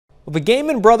Well, the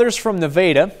Gayman brothers from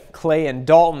Nevada, Clay and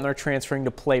Dalton, are transferring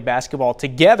to play basketball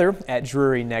together at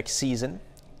Drury next season.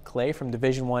 Clay from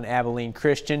Division I Abilene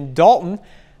Christian, Dalton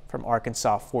from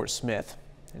Arkansas Fort Smith.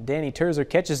 And Danny Terzer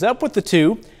catches up with the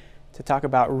two to talk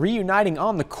about reuniting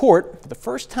on the court for the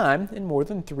first time in more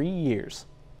than 3 years.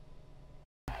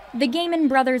 The Gayman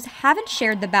brothers haven't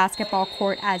shared the basketball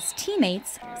court as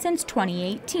teammates since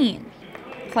 2018.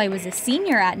 Clay was a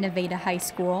senior at Nevada High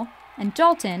School, and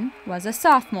Dalton was a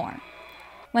sophomore.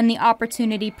 When the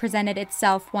opportunity presented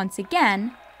itself once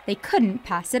again, they couldn't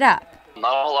pass it up.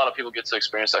 Not a whole lot of people get to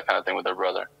experience that kind of thing with their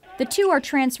brother. The two are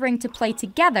transferring to play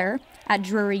together at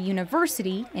Drury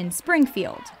University in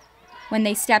Springfield. When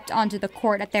they stepped onto the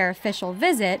court at their official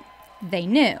visit, they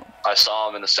knew. I saw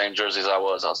them in the same jerseys I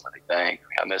was like, dang,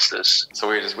 I missed this. So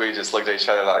we just looked at each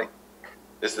other like,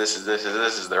 this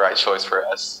is the right choice for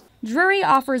us. Drury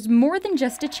offers more than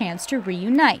just a chance to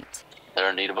reunite. They're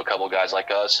in need of a couple guys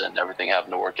like us, and everything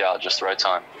happened to work out at just the right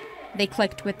time. They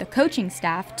clicked with the coaching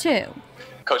staff, too.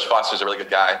 Coach Foster's a really good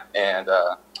guy, and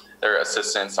their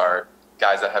assistants are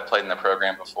guys that have played in the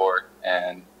program before,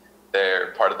 and they're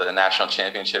part of the national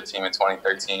championship team in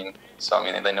 2013. So, I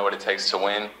mean, they know what it takes to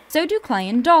win. So do Clay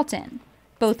and Dalton.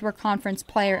 Both were Conference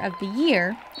Player of the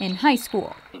Year in high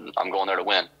school. I'm going there to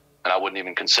win, and I wouldn't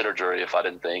even consider Drury if I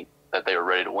didn't think that they were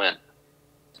ready to win.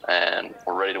 And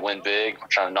we're ready to win big. We're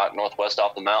trying to knock Northwest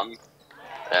off the mountain,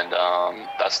 and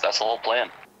that's the whole plan.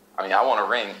 I mean, I want to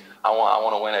ring. I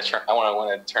want to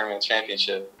win a tournament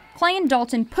championship. Clay and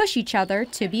Dalton push each other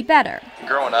to be better.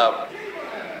 Growing up,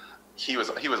 he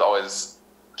was always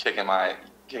kicking my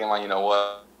you know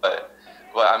what. But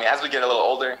I mean, as we get a little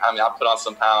older, I mean, I put on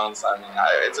some pounds. I mean,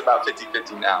 it's about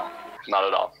 50-50 now. Not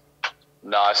at all.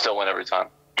 No, I still win every time.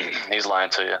 He's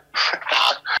lying to you.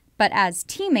 But as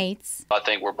teammates, I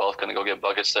think we're both going to go get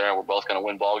buckets there, and we're both going to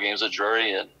win ball games at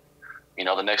Drury, and you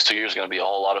know, the next 2 years are going to be a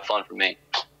whole lot of fun for me.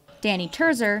 Danny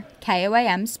Terzer,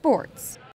 KOAM Sports.